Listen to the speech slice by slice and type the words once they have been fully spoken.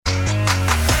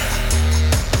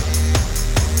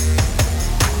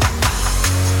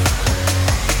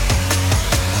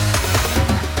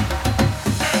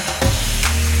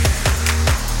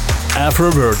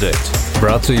AfroVerdict,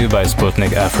 brought to you by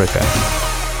Sputnik Africa.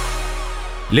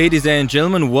 Ladies and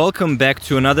gentlemen, welcome back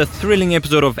to another thrilling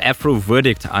episode of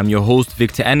AfroVerdict. I'm your host,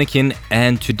 Victor Anakin,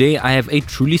 and today I have a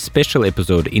truly special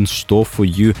episode in store for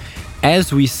you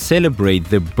as we celebrate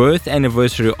the birth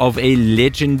anniversary of a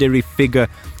legendary figure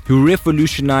who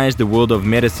revolutionized the world of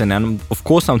medicine. And of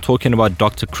course, I'm talking about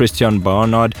Dr. Christiaan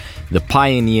Barnard, the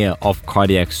pioneer of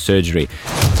cardiac surgery.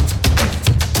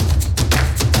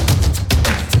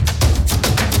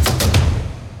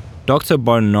 Dr.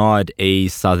 Barnard, a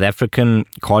South African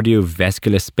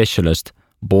cardiovascular specialist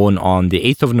born on the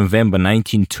 8th of November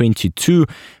 1922,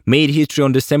 made history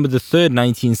on December the 3rd,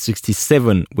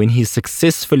 1967, when he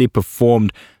successfully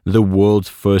performed the world's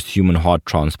first human heart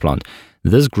transplant.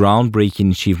 This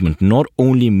groundbreaking achievement not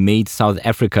only made South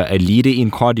Africa a leader in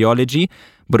cardiology,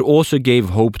 but also gave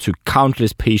hope to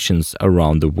countless patients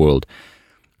around the world.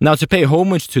 Now, to pay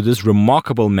homage to this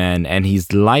remarkable man and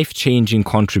his life-changing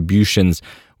contributions,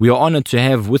 we are honored to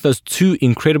have with us two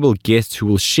incredible guests who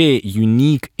will share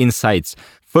unique insights.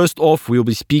 First off, we'll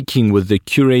be speaking with the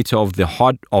curator of the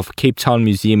Heart of CPT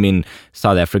Museum in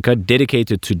South Africa,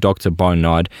 dedicated to Dr.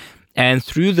 Barnard. And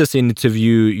through this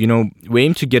interview, we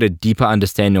aim to get a deeper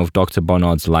understanding of Dr.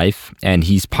 Barnard's life and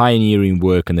his pioneering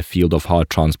work in the field of heart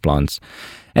transplants.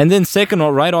 And then second,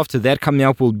 or right after that, coming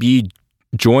up, will be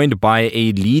joined by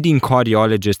a leading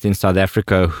cardiologist in South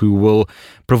Africa who will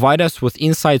provide us with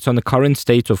insights on the current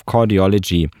state of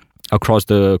cardiology across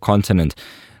the continent.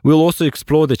 We'll also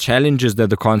explore the challenges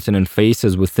that the continent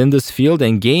faces within this field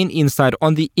and gain insight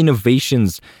on the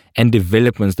innovations and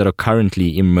developments that are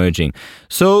currently emerging.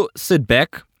 So sit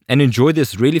back and enjoy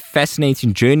this really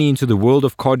fascinating journey into the world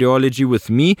of cardiology with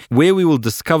me, where we will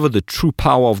discover the true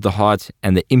power of the heart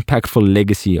and the impactful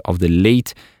legacy of the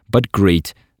late but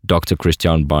great Dr.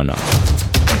 Christiaan Barnard.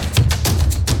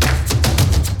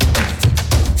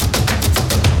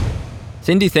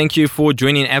 Cindy, thank you for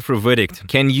joining AfroVerdict.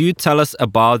 Can you tell us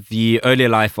about the early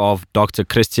life of Dr.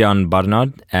 Christiaan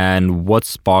Barnard and what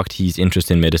sparked his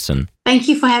interest in medicine? Thank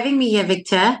you for having me here,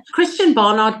 Victor. Christiaan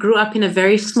Barnard grew up in a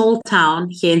very small town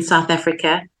here in South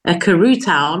Africa, a Karoo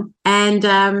town,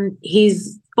 and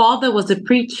his father was a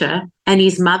preacher and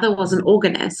his mother was an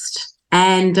organist.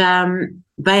 And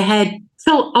they had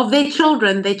of their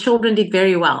children did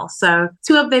very well. So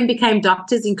two of them became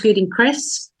doctors, including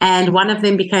Chris, and one of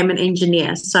them became an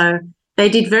engineer. So they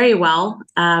did very well.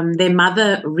 Their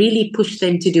mother really pushed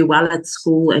them to do well at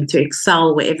school and to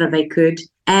excel wherever they could.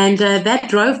 And that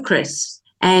drove Chris.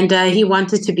 And he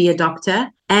wanted to be a doctor.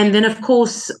 And then, of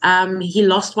course, he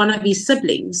lost one of his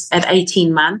siblings at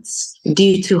 18 months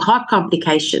due to heart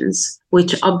complications,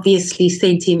 which obviously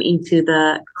sent him into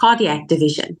the cardiac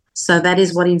division. So that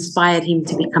is what inspired him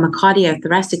to become a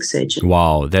cardiothoracic surgeon.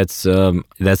 Wow, that's a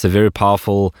very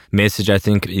powerful message, I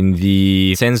think, in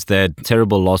the sense that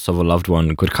terrible loss of a loved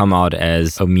one could come out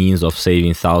as a means of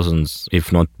saving thousands,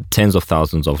 if not tens of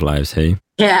thousands of lives, hey?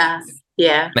 Yeah.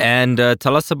 And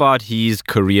tell us about his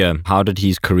career. How did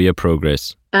his career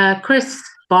progress? Chris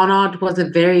Barnard was a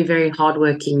very, very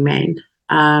hardworking man.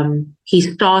 He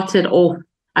started off,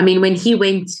 when he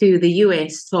went to the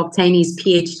US to obtain his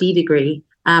PhD degree,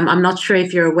 I'm not sure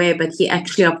if you're aware, but he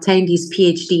actually obtained his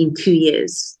PhD in 2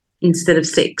 years instead of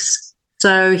 6.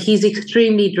 So he's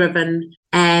extremely driven.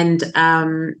 And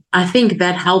I think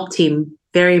that helped him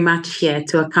very much here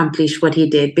to accomplish what he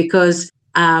did, because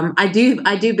I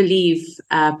do believe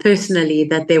personally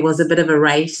that there was a bit of a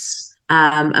race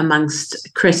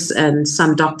amongst Chris and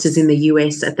some doctors in the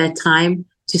US at that time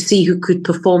to see who could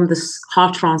perform this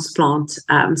heart transplant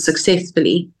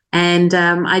successfully. And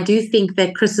I do think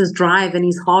that Chris's drive and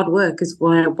his hard work is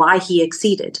why he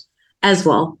exceeded as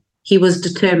well. He was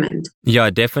determined. Yeah,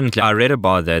 definitely. I read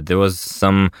about that. There was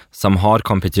some hard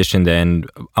competition there and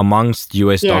amongst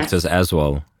US doctors as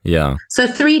well. Yeah. So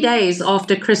 3 days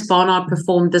after Chris Barnard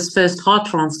performed this first heart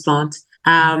transplant,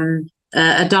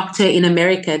 a doctor in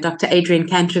America, Dr. Adrian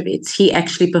Kantrovitz, he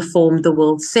actually performed the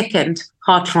world's second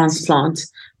heart transplant,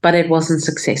 but it wasn't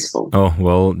successful. Oh,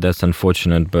 well, that's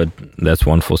unfortunate, but that's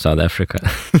one for South Africa.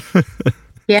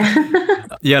 Yeah.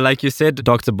 Yeah, like you said,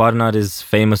 Dr. Barnard is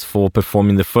famous for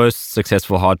performing the first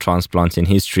successful heart transplant in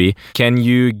history. Can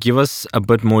you give us a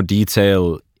bit more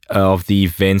detail of the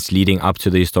events leading up to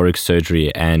the historic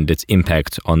surgery and its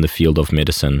impact on the field of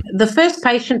medicine? The first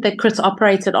patient that Chris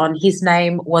operated on, his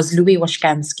name was Louis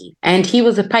Washkansky, and he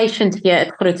was a patient here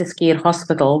at Groote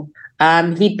Hospital.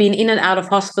 He'd been in and out of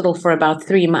hospital for about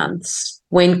 3 months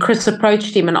when Chris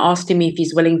approached him and asked him if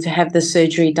he's willing to have the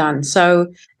surgery done. So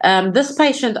this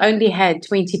patient only had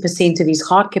 20% of his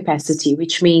heart capacity,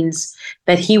 which means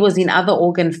that he was in other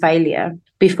organ failure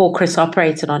before Chris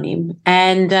operated on him.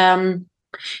 And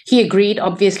He agreed,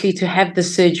 obviously, to have the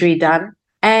surgery done.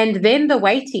 And then the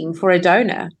waiting for a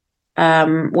donor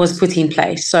was put in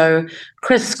place. So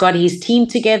Chris got his team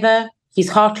together, his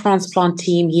heart transplant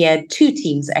team. He had two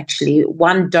teams, actually,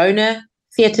 one donor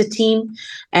theatre team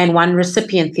and one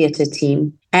recipient theatre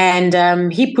team.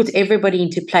 And he put everybody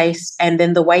into place, and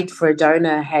then the wait for a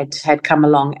donor had come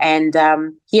along. And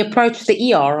he approached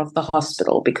the ER of the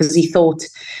hospital because he thought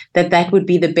that would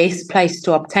be the best place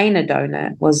to obtain a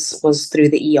donor was through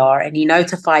the ER. And he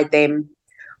notified them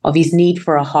of his need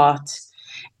for a heart.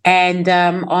 And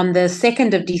on the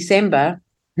 2nd of December,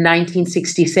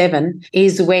 1967,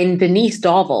 is when Denise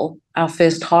Darville, our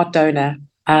first heart donor,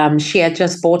 she had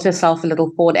just bought herself a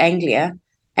little Ford Anglia,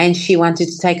 and she wanted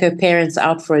to take her parents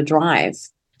out for a drive.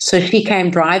 So she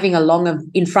came driving along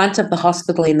in front of the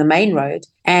hospital in the main road,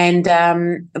 and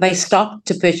they stopped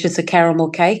to purchase a caramel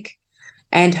cake.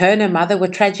 And her and her mother were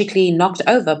tragically knocked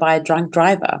over by a drunk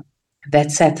driver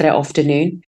that Saturday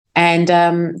afternoon. And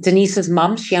Denise's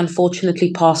mum, she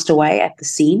unfortunately passed away at the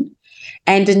scene.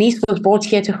 And Denise was brought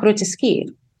here to Groot Schuur,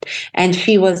 and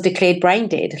she was declared brain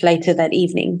dead later that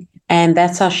evening. And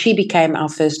that's how she became our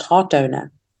first heart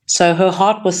donor. So her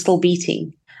heart was still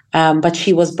beating, but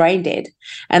she was brain dead.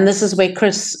 And this is where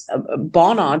Chris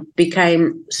Barnard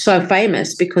became so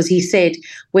famous, because he said,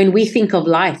 when we think of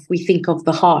life, we think of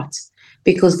the heart,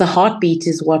 because the heartbeat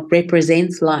is what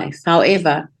represents life.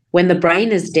 However, when the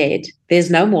brain is dead, there's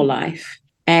no more life.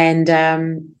 And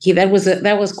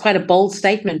that was quite a bold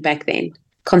statement back then,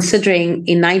 considering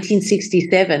in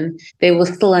 1967, there was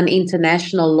still an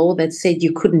international law that said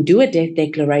you couldn't do a death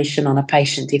declaration on a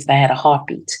patient if they had a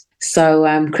heartbeat.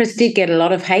 So Chris did get a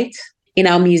lot of hate. In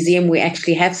our museum, we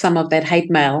actually have some of that hate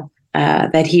mail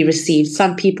that he received.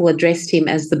 Some people addressed him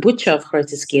as the butcher of Groot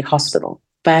Schuur Hospital.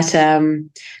 But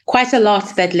quite a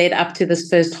lot that led up to this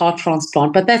first heart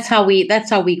transplant. But that's how we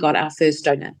got our first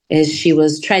donor. Is she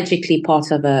was tragically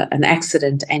part of an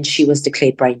accident, and she was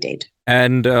declared brain dead.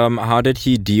 And how did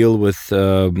he deal with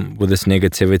this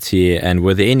negativity? And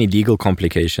were there any legal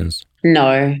complications?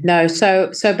 No.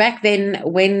 So back then,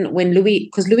 when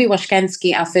Louis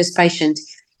Washkansky, our first patient,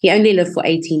 he only lived for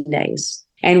 18 days.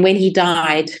 And when he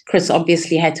died, Chris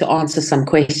obviously had to answer some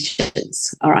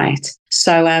questions. All right.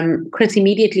 So Chris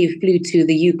immediately flew to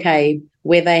the UK,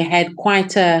 where they had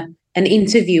quite an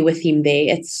interview with him there.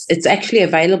 It's actually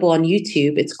available on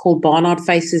YouTube. It's called Barnard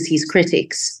Faces His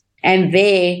Critics. And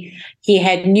there he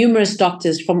had numerous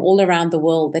doctors from all around the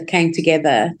world that came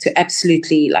together to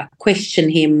absolutely question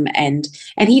him. And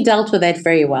he dealt with that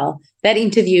very well. That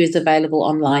interview is available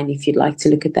online if you'd like to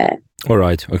look at that. All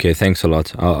right. Okay. Thanks a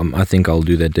lot. I think I'll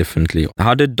do that definitely.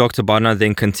 How did Dr. Barnard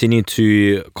then continue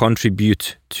to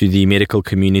contribute to the medical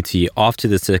community after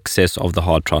the success of the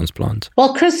heart transplant?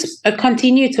 Well, Chris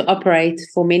continued to operate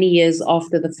for many years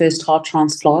after the first heart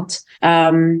transplant.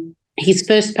 His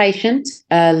first patient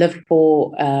lived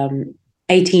for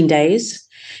 18 days.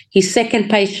 His second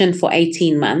patient for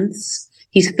 18 months.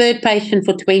 His third patient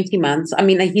for 20 months.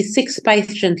 His sixth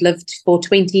patient lived for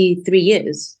 23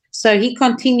 years. So he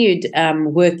continued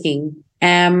working.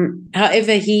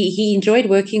 However, he enjoyed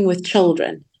working with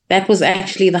children. That was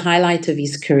actually the highlight of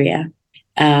his career,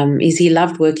 is he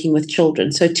loved working with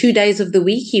children. So 2 days of the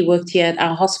week, he worked here at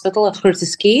our hospital at Groot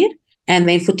Schuur. And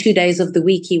then for 2 days of the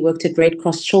week, he worked at Red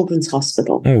Cross Children's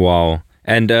Hospital. Oh, wow.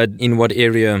 And in what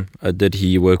area did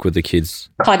he work with the kids?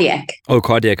 Cardiac. Oh,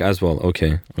 cardiac as well.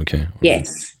 Okay.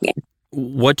 Yes. Yeah.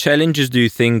 What challenges do you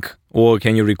think, or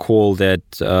can you recall, that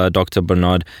Dr.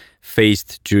 Barnard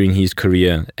faced during his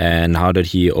career, and how did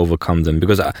he overcome them?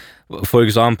 Because, for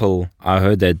example, I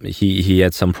heard that he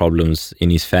had some problems in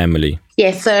his family.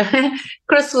 Yes, so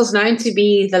Chris was known to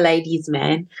be the ladies'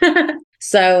 man.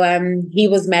 So he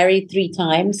was married 3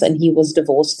 times and he was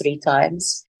divorced 3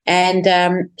 times.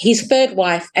 And his third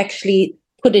wife actually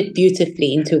put it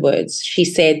beautifully into words. She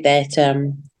said that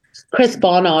Chris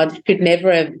Barnard should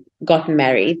never have gotten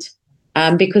married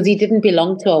because he didn't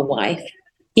belong to a wife.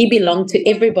 He belonged to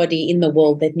everybody in the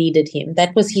world that needed him.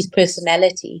 That was his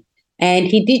personality. And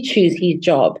he did choose his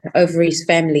job over his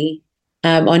family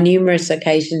on numerous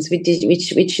occasions, which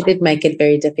did make it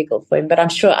very difficult for him. But I'm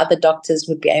sure other doctors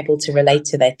would be able to relate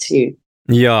to that too.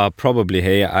 Yeah, probably.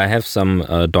 Hey, I have some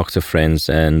doctor friends,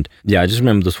 and I just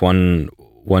remember this one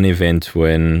event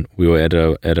when we were at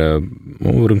a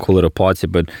we wouldn't call it a party,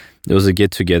 but there was a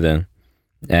get together,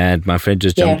 and my friend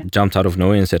just jumped out of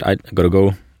nowhere and said, "I gotta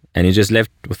go," and he just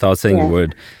left without saying a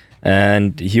word.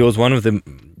 And he was one of the,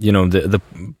 the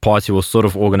party was sort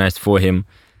of organized for him.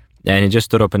 And he just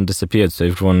stood up and disappeared. So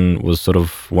everyone was sort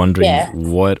of wondering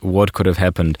what could have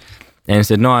happened. And he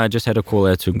said, "No, I just had a call.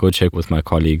 I had to go check with my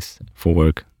colleagues for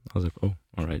work." I was like, "Oh,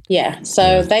 All right. Yeah.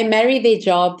 So they marry their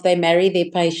job, they marry their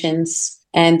patients,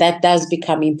 and that does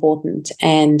become important.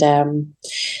 And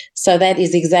so that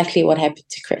is exactly what happened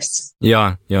to Chris.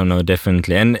 Yeah, no,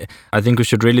 definitely. And I think we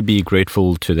should really be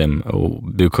grateful to them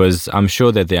because I'm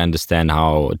sure that they understand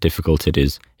how difficult it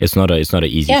is. It's not an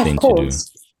easy thing to do.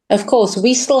 Of course.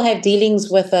 We still have dealings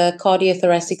with a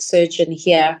cardiothoracic surgeon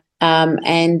here.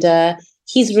 And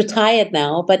he's retired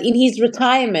now, but in his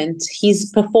retirement, he's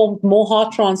performed more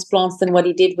heart transplants than what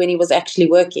he did when he was actually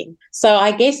working. So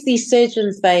I guess these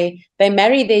surgeons, they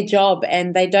marry their job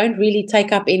and they don't really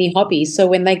take up any hobbies. So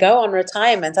when they go on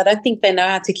retirement, I don't think they know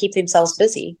how to keep themselves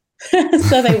busy.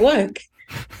 So they work.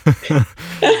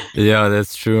 Yeah,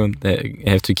 that's true. They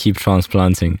have to keep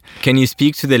transplanting. Can you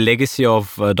speak to the legacy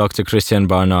of Dr. Christiaan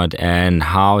Barnard and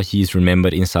how he's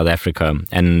remembered in South Africa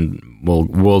and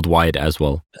worldwide as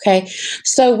well? Okay,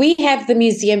 so we have the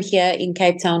museum here in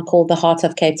Cape Town called the Heart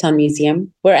of CPT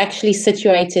Museum. We're actually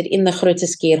situated in the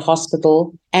Groote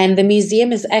Hospital, and the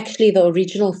museum is actually the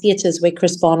original theatres where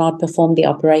Chris Barnard performed the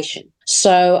operation.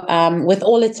 So with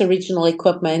all its original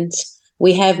equipment,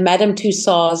 we have Madame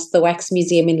Tussauds, the Wax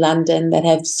Museum in London, that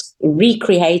have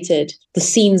recreated the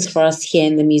scenes for us here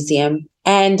in the museum.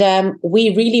 And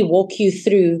we really walk you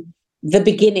through the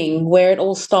beginning, where it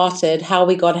all started, how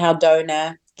we got our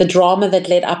donor, the drama that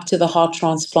led up to the heart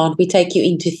transplant. We take you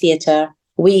into theatre.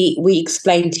 We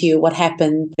explain to you what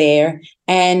happened there.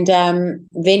 And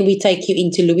then we take you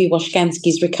into Louis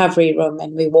Washkansky's recovery room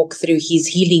and we walk through his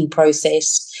healing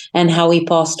process and how he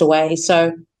passed away.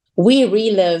 So we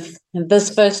relive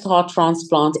this first heart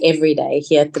transplant every day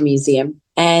here at the museum.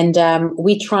 And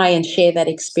we try and share that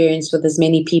experience with as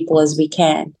many people as we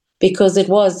can, because it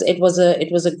was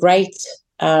a great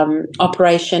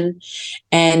operation.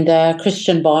 And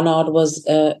Christiaan Barnard was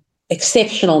an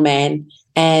exceptional man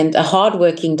and a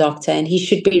hardworking doctor, and he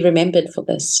should be remembered for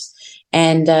this.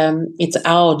 And it's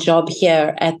our job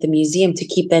here at the museum to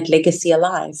keep that legacy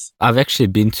alive. I've actually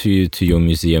been to your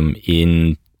museum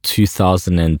in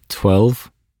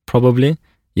 2012, probably.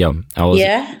 Yeah, I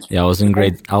was in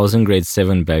grade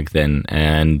 7 back then,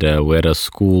 and we had a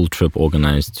school trip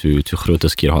organized to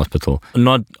Groote Hospital.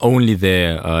 Not only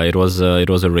there, it was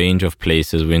a range of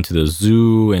places. We went to the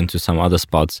zoo and to some other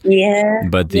spots. Yeah.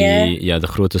 But the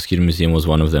Groote Museum was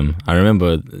one of them. I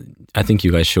remember. I think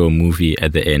you guys show a movie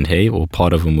at the end, hey, or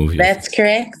part of a movie. That's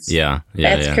correct.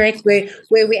 That's correct.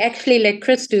 Where we actually let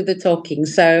Chris do the talking.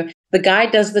 So the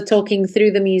guide does the talking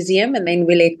through the museum, and then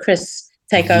we let Chris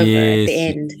take over at the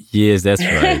end. Yes, that's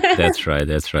right.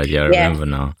 That's right. Yeah, I remember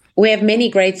now. We have many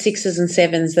grade 6s and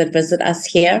 7s that visit us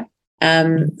here.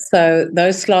 So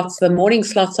those slots, the morning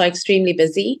slots, are extremely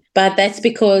busy, but that's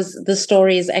because the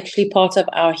story is actually part of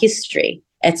our history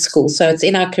at school. So it's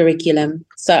in our curriculum.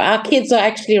 So our kids are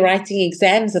actually writing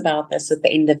exams about this at the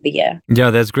end of the year.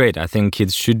 Yeah, that's great. I think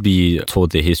kids should be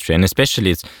taught their history, and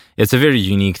especially it's a very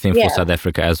unique thing for South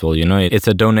Africa as well. You know, it's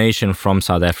a donation from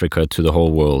South Africa to the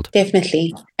whole world.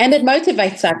 Definitely. And it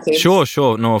motivates our kids.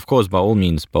 Sure. No, of course, by all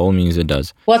means it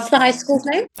does. What's the high school's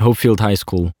name? Hopefield High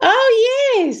School.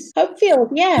 Oh, yes. Hopefield,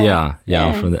 yeah.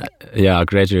 Yeah. I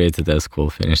graduated that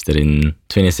school, finished it in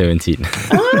 2017.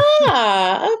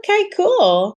 Okay,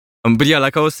 cool. But yeah,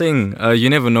 like I was saying, you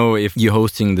never know if you're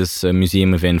hosting this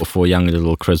museum event for young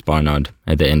little Chris Barnard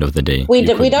at the end of the day. We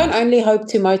don't only hope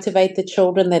to motivate the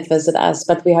children that visit us,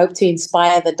 but we hope to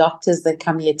inspire the doctors that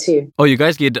come here too. Oh, you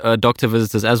guys get doctor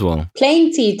visitors as well?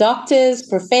 Plenty. Doctors,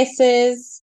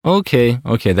 professors. Okay,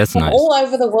 that's nice. All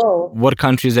over the world. What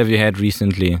countries have you had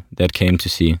recently that came to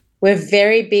see? We're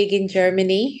very big in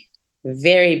Germany.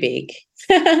 Very big.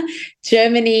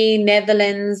 Germany,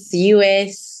 Netherlands,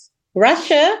 US,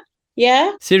 Russia.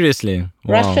 Yeah. Seriously?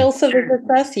 Wow. Russia also visits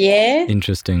us, yeah.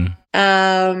 Interesting.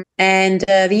 And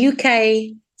the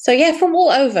UK. So yeah, from all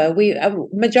over.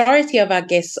 Majority of our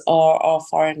guests are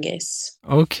foreign guests.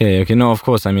 Okay. No, of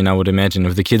course. I mean, I would imagine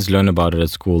if the kids learn about it at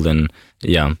school, then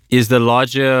yeah. Is the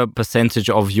larger percentage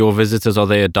of your visitors, are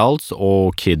they adults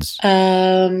or kids?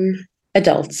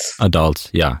 Adults. Adults,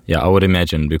 yeah. I would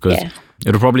imagine, because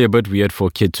it would probably be a bit weird for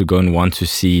a kid to go and want to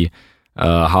see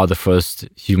how the first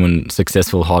human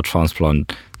successful heart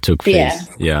transplant took place.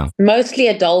 Yeah. Mostly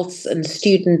adults and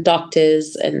student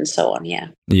doctors and so on,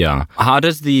 Yeah. How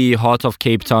does the Heart of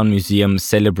Cape Town Museum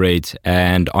celebrate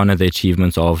and honor the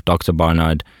achievements of Dr.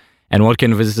 Barnard? And what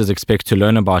can visitors expect to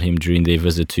learn about him during their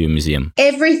visit to your museum?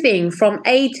 Everything from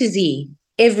A to Z.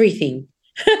 Everything.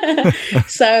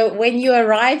 So when you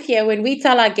arrive here, when we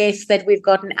tell our guests that we've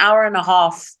got an hour and a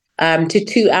half to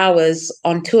 2 hours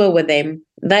on tour with them,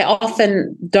 they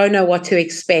often don't know what to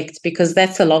expect because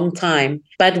that's a long time.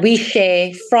 But we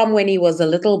share from when he was a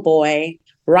little boy,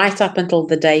 right up until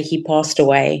the day he passed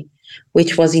away,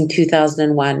 which was in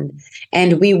 2001.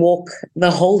 And we walk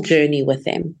the whole journey with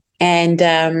him. And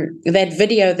that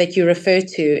video that you refer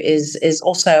to is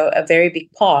also a very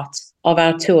big part of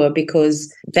our tour,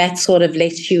 because that sort of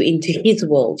lets you into his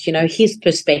world, his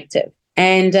perspective.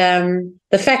 And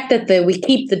the fact that we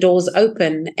keep the doors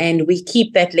open and we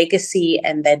keep that legacy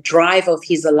and that drive of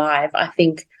his alive, I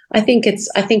think it's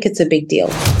a big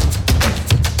deal.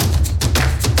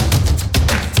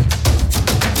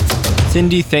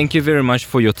 Cindy, thank you very much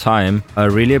for your time. I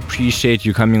really appreciate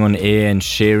you coming on air and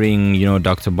sharing,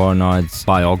 Dr. Barnard's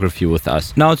biography with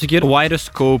us. Now, to get a wider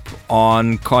scope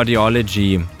on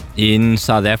cardiology in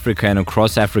South Africa and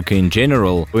across Africa in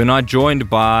general, we're now joined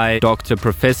by Dr.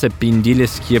 Professor Pindile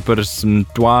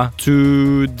Skeepers-Mtwa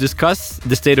to discuss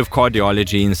the state of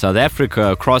cardiology in South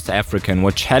Africa, across Africa, and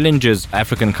what challenges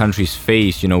African countries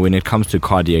face, when it comes to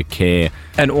cardiac care,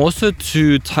 and also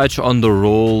to touch on the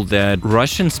role that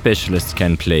Russian specialists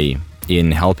can play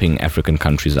in helping African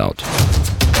countries out.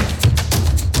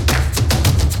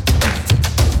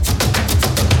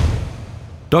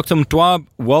 Dr. Mtwa,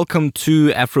 welcome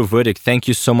to AfroVerdict. Thank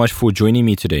you so much for joining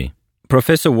me today.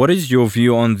 Professor, what is your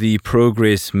view on the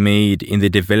progress made in the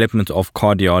development of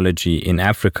cardiology in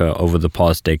Africa over the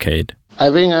past decade? I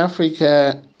think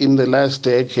Africa in the last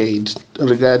decade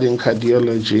regarding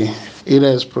cardiology, it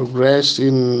has progressed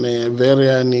in a very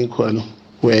unequal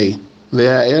way.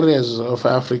 There are areas of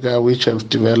Africa which have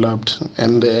developed,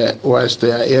 and whilst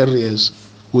there are areas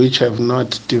which have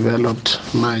not developed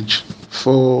much.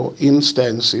 For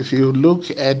instance, if you look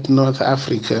at North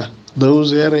Africa,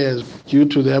 those areas, due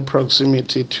to their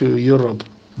proximity to Europe,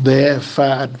 they are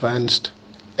far advanced.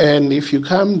 And if you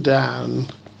come down,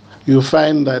 you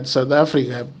find that South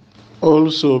Africa,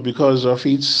 also because of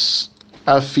its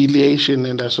affiliation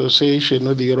and association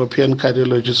with the European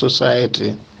Cardiology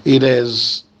Society, it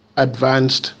has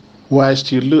advanced.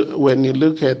 Whilst when you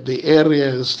look at the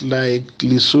areas like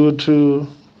Lesotho,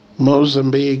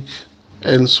 Mozambique,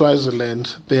 and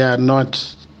Swaziland, they are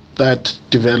not that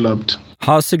developed.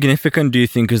 How significant do you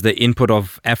think is the input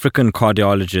of African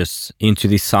cardiologists into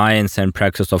the science and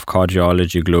practice of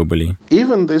cardiology globally?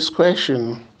 Even this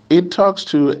question, it talks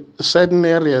to certain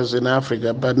areas in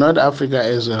Africa, but not Africa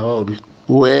as a whole,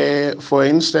 where, for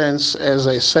instance, as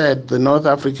I said, the North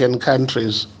African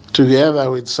countries, together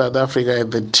with South Africa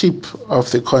at the tip of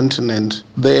the continent,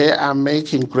 they are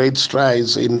making great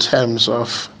strides in terms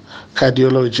of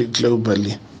cardiology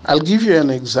globally. I'll give you an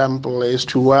example as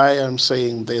to why I'm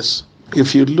saying this.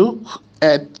 If you look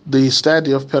at the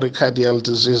study of pericardial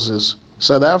diseases,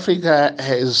 South Africa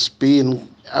has been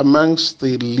amongst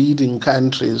the leading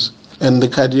countries, and the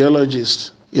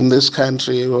cardiologists in this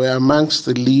country were amongst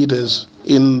the leaders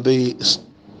in the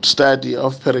study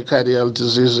of pericardial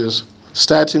diseases,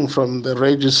 starting from the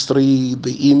registry,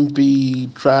 the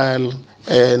IMPI trial,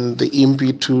 and the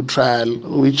IMPI-2 trial,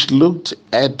 which looked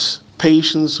at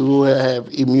patients who have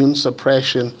immune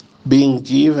suppression being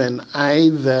given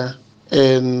either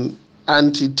an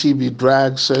anti-TB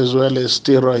drugs as well as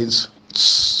steroids.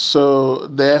 So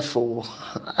therefore,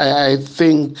 I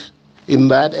think in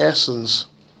that essence,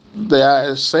 there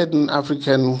are certain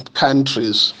African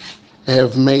countries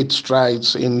have made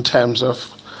strides in terms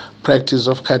of practice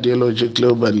of cardiology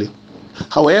globally.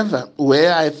 However,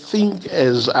 where I think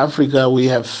as Africa we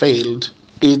have failed,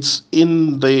 it's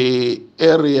in the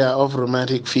area of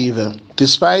rheumatic fever.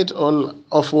 Despite all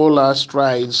our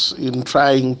strides in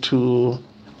trying to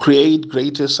create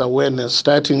greatest awareness,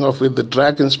 starting off with the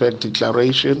Drug Inspect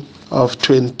Declaration of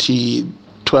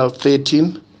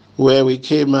 2012-13, where we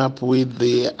came up with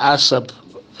the ASAP,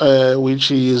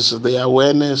 which is the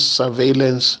awareness,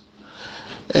 surveillance,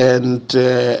 and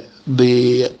the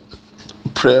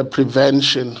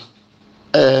prevention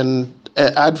and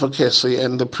advocacy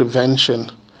and the prevention.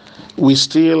 We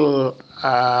still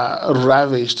are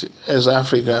ravished as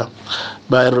Africa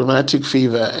by rheumatic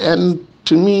fever. And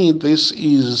to me, this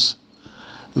is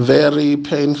very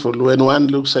painful when one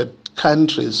looks at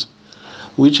countries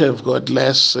which have got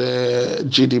less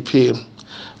GDP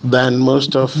than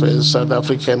most of South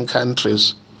African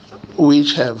countries,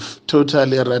 which have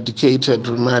totally eradicated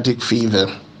rheumatic fever.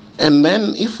 And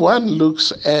then if one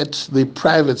looks at the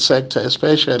private sector,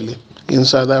 especially in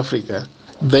South Africa,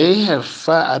 they have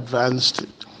far advanced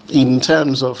in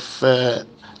terms of the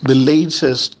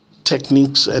latest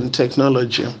techniques and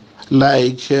technology,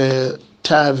 like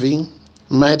TAVI,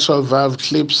 mitral valve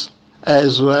clips,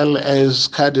 as well as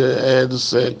cardiac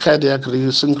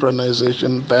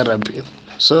resynchronization therapy.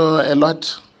 So a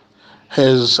lot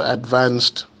has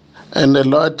advanced and a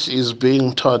lot is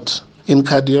being taught in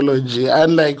cardiology,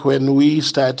 unlike when we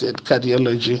started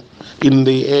cardiology in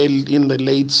the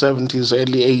late 70s,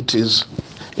 early 80s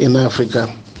in Africa.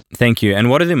 Thank you. And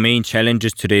what are the main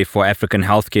challenges today for African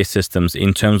healthcare systems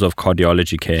in terms of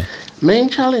cardiology care? Main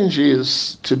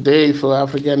challenges today for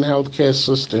African healthcare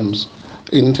systems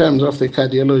in terms of the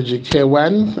cardiology care.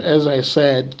 One, as I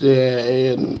said,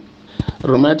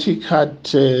 rheumatic heart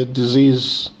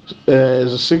disease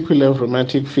as a sequel of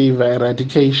rheumatic fever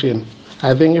eradication.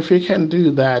 I think if we can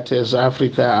do that as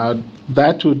Africa,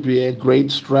 that would be a great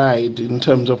stride in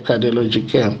terms of cardiology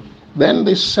care. Then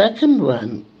the second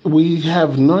one, we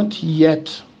have not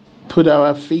yet put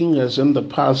our fingers in the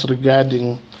pulse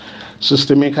regarding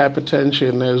systemic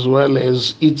hypertension as well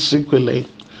as its sequelae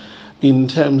in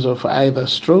terms of either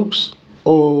strokes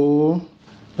or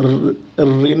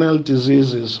renal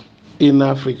diseases in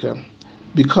Africa.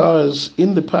 Because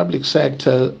in the public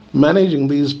sector, managing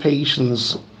these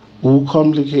patients who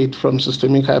complicate from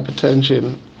systemic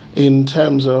hypertension in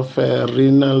terms of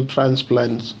renal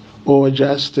transplants or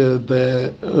just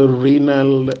the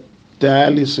renal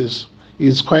dialysis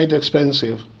is quite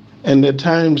expensive. And at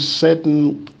times,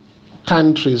 certain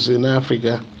countries in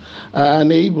Africa are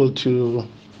unable to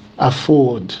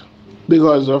afford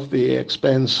because of the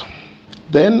expense.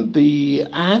 Then the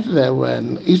other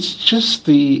one, it's just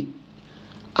the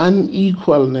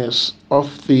unequalness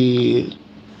of the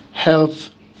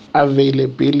health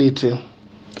availability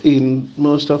in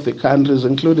most of the countries,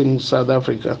 including South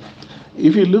Africa.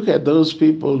 If you look at those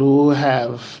people who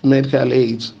have medical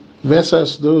aids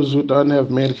versus those who don't have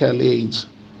medical aids,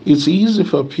 it's easy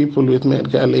for people with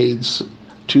medical aids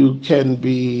can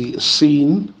be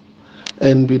seen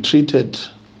and be treated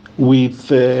with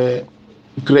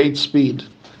great speed.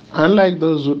 Unlike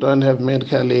those who don't have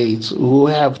medical aids, who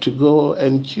have to go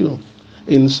and queue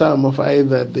in some of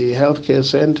either the healthcare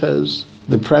centers,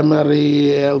 the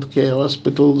primary healthcare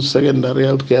hospitals, secondary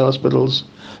healthcare hospitals,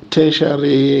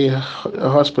 tertiary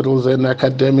hospitals and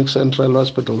academic central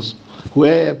hospitals,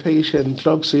 where a patient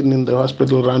clocks in the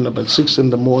hospital around about 6 in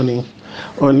the morning,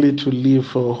 only to leave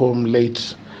for home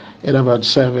late at about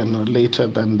 7 or later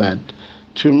than that.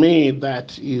 To me,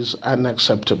 that is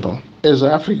unacceptable. As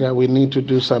Africa, we need to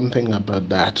do something about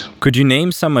that. Could you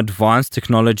name some advanced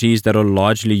technologies that are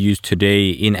largely used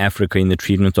today in Africa in the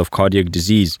treatment of cardiac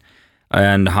disease?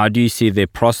 And how do you see their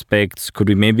prospects? Could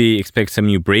we maybe expect some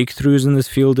new breakthroughs in this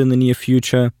field in the near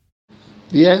future?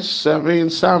 Yes, I mean,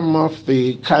 some of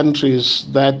the countries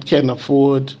that can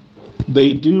afford,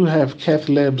 they do have cath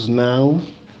labs now,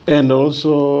 and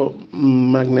also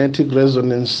magnetic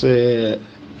resonance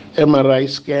MRI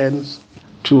scans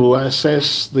to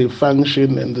assess the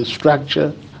function and the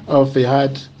structure of the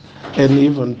heart, and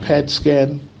even PET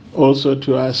scan also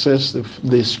to assess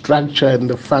the structure and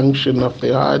the function of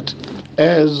the heart,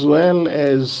 as well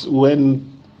as when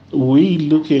we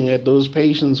looking at those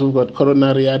patients who've got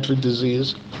coronary artery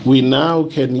disease, we now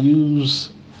can use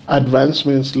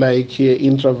advancements like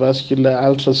intravascular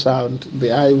ultrasound, the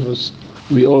IVUS.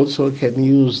 We also can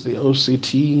use the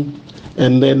OCT,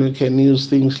 and then we can use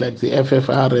things like the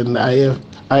FFR and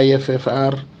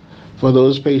IFFR for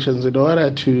those patients in order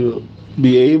to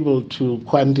be able to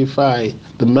quantify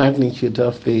the magnitude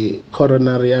of the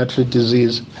coronary artery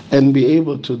disease and be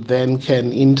able to then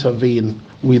can intervene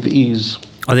with ease.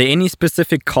 Are there any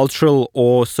specific cultural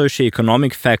or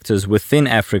socioeconomic factors within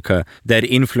Africa that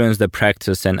influence the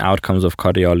practice and outcomes of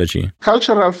cardiology?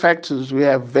 Cultural factors, we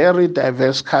have very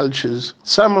diverse cultures,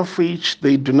 some of which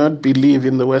they do not believe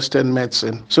in the Western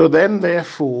medicine. So then,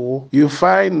 therefore, you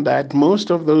find that most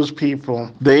of those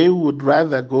people, they would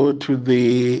rather go to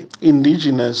the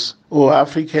indigenous or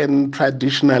African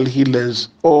traditional healers,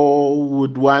 or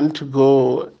would want to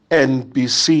go and be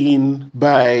seen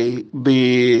by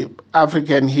the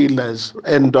African healers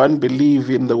and don't believe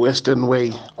in the Western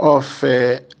way of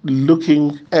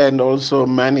looking and also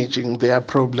managing their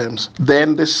problems.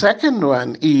 Then the second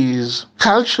one is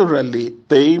culturally,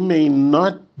 they may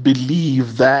not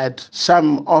believe that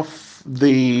some of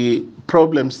the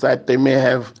problems that they may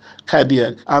have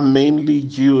cardiac are mainly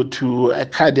due to a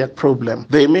cardiac problem.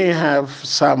 They may have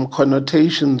some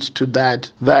connotations to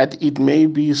that it may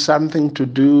be something to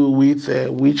do with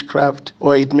witchcraft,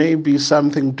 or it may be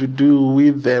something to do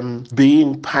with them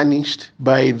being punished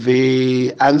by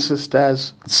the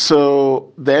ancestors.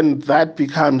 So then that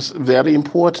becomes very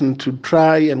important to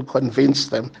try and convince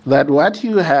them that what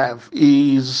you have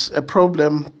is a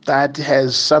problem that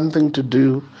has something to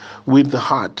do with the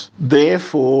heart.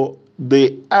 Therefore,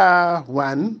 there are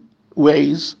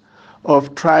ways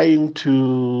of trying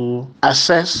to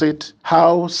assess it,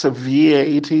 how severe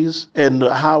it is, and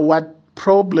what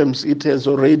problems it has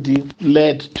already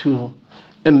led to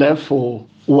and therefore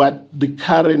what the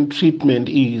current treatment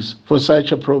is for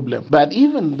such a problem. But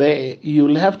even there,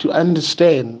 you'll have to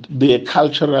understand the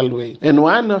cultural way. And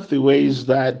one of the ways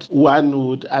that one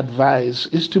would advise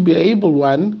is to be able,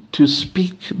 one, to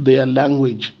speak their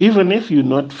language, even if you're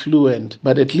not fluent,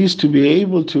 but at least to be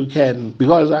able to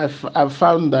because I've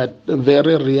found that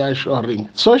very reassuring.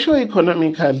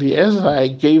 Socioeconomically, as I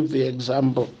gave the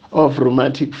example of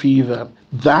rheumatic fever,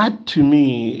 that to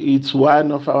me, it's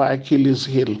one of our Achilles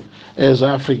heel as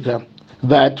Africa,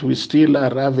 that we still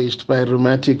are ravaged by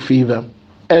rheumatic fever,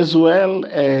 as well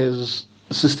as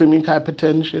systemic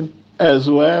hypertension, as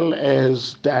well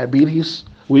as diabetes,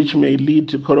 which may lead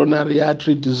to coronary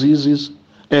artery diseases.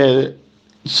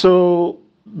 So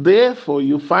therefore,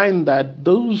 you find that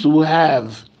those who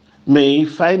have may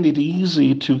find it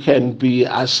easy to can be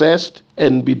assessed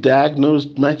and be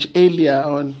diagnosed much earlier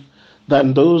on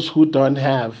than those who don't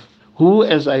have, who,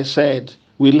 as I said,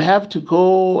 will have to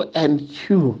go and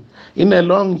queue in a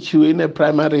long queue in a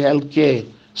primary healthcare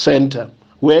center,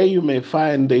 where you may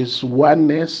find there's one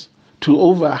nurse to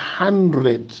over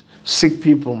 100 sick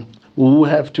people who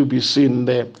have to be seen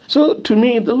there. So to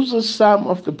me, those are some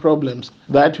of the problems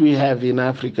that we have in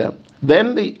Africa.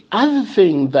 Then the other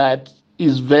thing that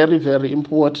is very, very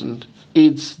important,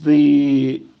 it's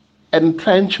the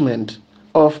entrenchment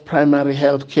of primary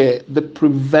health care, the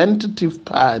preventative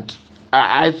part.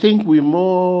 I think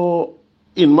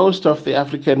in most of the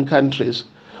African countries,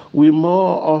 we're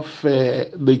more of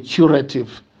the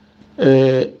curative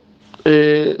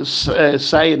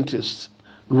scientists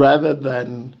rather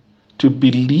than to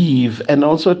believe and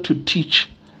also to teach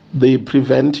the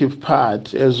preventive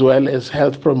part as well as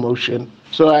health promotion.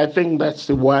 So I think that's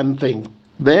the one thing.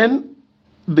 Then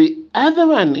the other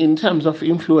one, in terms of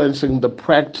influencing the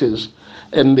practice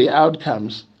and the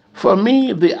outcomes, for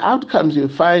me, the outcomes, you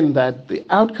find that the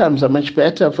outcomes are much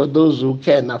better for those who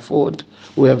can afford,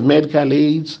 who have medical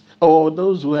aids, or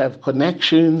those who have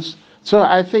connections. So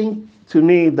I think, to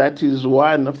me, that is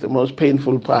one of the most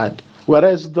painful part.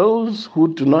 Whereas those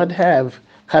who do not have,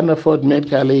 can't afford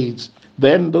medical aids,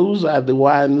 then those are the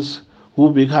ones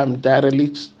who become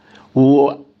derelicts,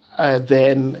 who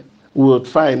then would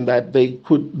find that they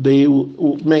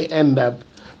may end up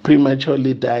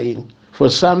prematurely dying for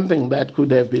something that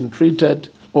could have been treated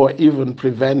or even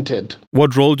prevented.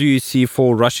 What role do you see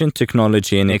for Russian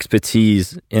technology and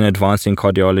expertise in advancing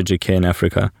cardiology care in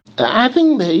Africa? I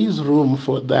think there is room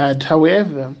for that.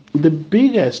 However, the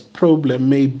biggest problem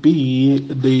may be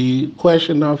the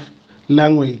question of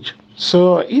language.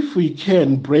 So if we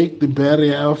can break the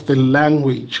barrier of the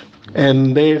language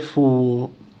and therefore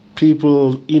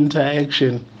people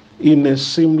interaction in a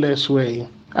seamless way,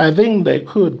 I think there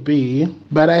could be,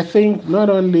 but I think not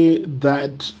only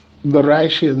that the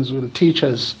Russians will teach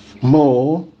us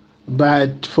more,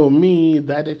 but for me,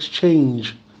 that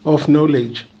exchange of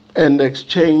knowledge and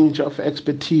exchange of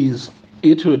expertise,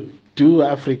 it would do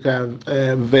Africa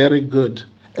very good,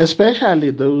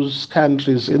 especially those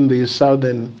countries in the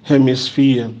southern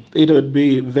hemisphere. It would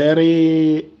be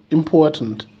very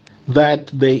important that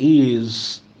there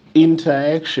is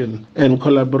interaction and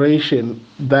collaboration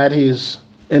that is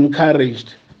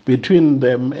encouraged between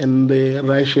them and the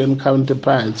Russian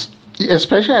counterparts,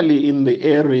 especially in the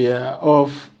area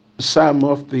of some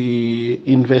of the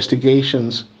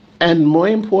investigations. And more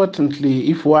importantly,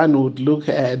 if one would look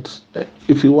at,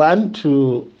 if you want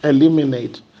to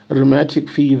eliminate rheumatic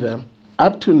fever,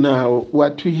 up to now,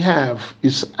 what we have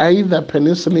is either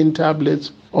penicillin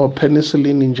tablets or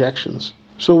penicillin injections.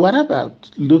 So what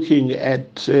about looking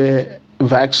at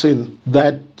vaccine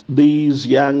that these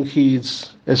young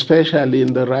kids, especially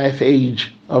in the ripe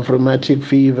age of rheumatic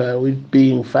fever, with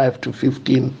being 5 to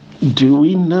 15, do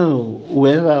we know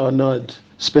whether or not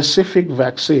specific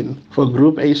vaccine for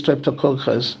group A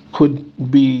streptococcus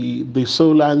could be the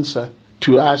sole answer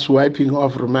to us wiping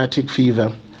off rheumatic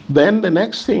fever? Then the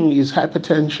next thing is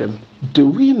hypertension. Do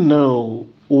we know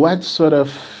what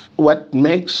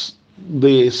makes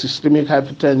the systemic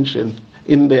hypertension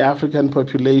in the African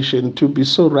population to be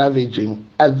so ravaging?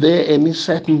 Are there any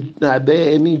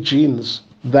genes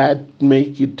that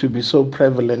make it to be so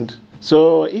prevalent?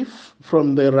 So if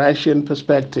from the Russian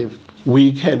perspective,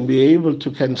 we can be able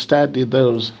to study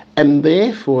those and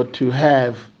therefore to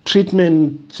have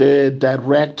treatment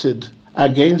directed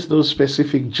against those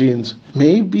specific genes,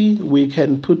 maybe we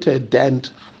can put a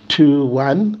dent to,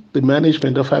 one, the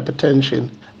management of hypertension,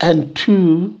 and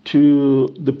two, to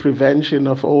the prevention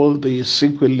of all the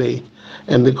sequelae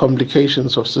and the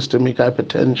complications of systemic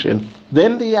hypertension.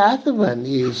 Then the other one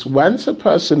is, once a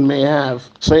person may have,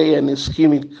 say, an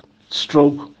ischemic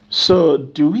stroke, so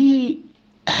do we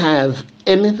have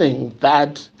anything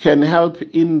that can help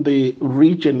in the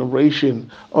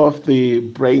regeneration of the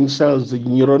brain cells, the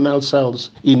neuronal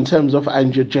cells, in terms of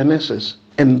angiogenesis,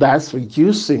 and thus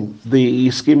reducing the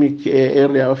ischemic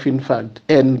area of infarct,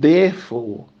 and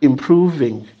therefore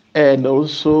improving and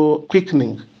also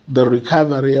quickening the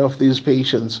recovery of these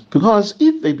patients. Because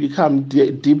if they become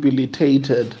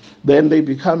debilitated, then they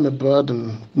become a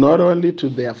burden not only to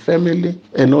their family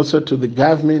and also to the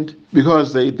government,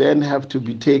 because they then have to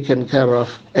be taken care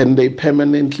of and they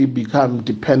permanently become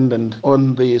dependent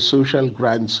on the social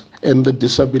grants and the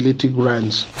disability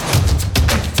grants.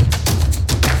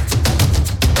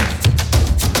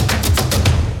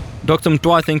 Dr.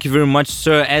 Mtwa, thank you very much,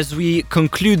 sir. As we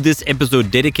conclude this episode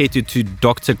dedicated to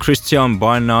Dr. Christiaan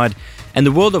Barnard and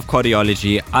the world of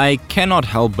cardiology, I cannot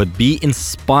help but be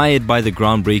inspired by the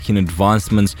groundbreaking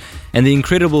advancements and the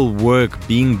incredible work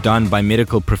being done by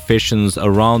medical professions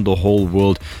around the whole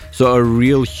world. So a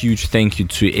real huge thank you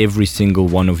to every single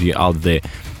one of you out there.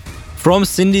 From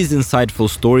Cindy's insightful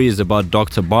stories about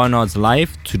Dr. Barnard's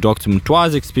life to Dr.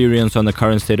 Mtwa's experience on the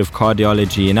current state of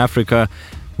cardiology in Africa,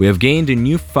 we have gained a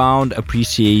newfound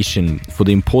appreciation for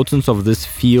the importance of this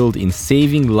field in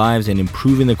saving lives and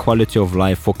improving the quality of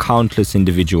life for countless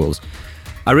individuals.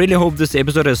 I really hope this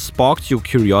episode has sparked your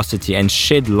curiosity and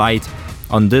shed light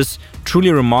on this truly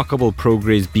remarkable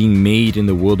progress being made in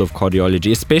the world of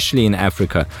cardiology, especially in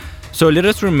Africa. So let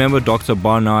us remember Dr.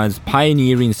 Barnard's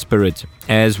pioneering spirit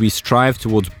as we strive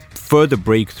towards further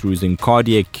breakthroughs in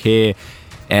cardiac care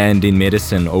and in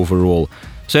medicine overall.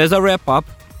 So as I wrap up,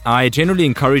 I generally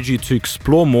encourage you to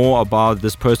explore more about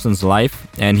this person's life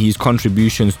and his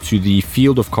contributions to the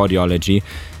field of cardiology.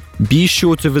 Be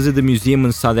sure to visit the museum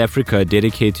in South Africa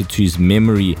dedicated to his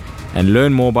memory and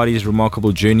learn more about his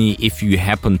remarkable journey if you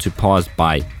happen to pass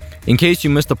by. In case you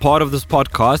missed a part of this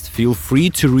podcast, feel free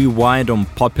to rewind on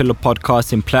popular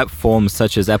podcasting platforms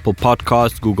such as Apple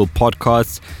Podcasts, Google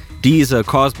Podcasts, Deezer,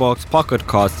 Castbox, Pocket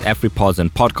Casts, AfriPods,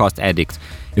 and Podcast Addict.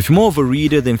 If you're more of a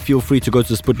reader, then feel free to go to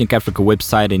the Sputnik Africa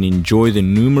website and enjoy the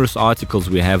numerous articles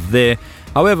we have there.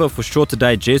 However, for shorter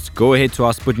digest, go ahead to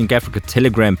our Sputnik Africa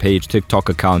Telegram page, TikTok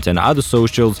account, and other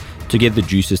socials to get the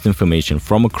juiciest information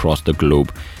from across the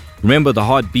globe. Remember, the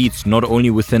heart beats not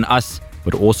only within us,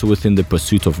 but also within the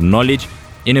pursuit of knowledge,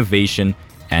 innovation,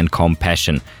 and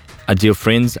compassion. Dear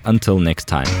friends, until next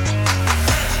time.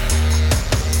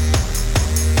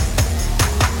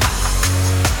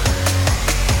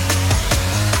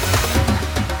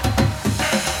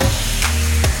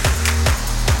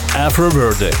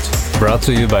 AfroVerdict, brought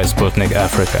to you by Sputnik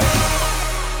Africa.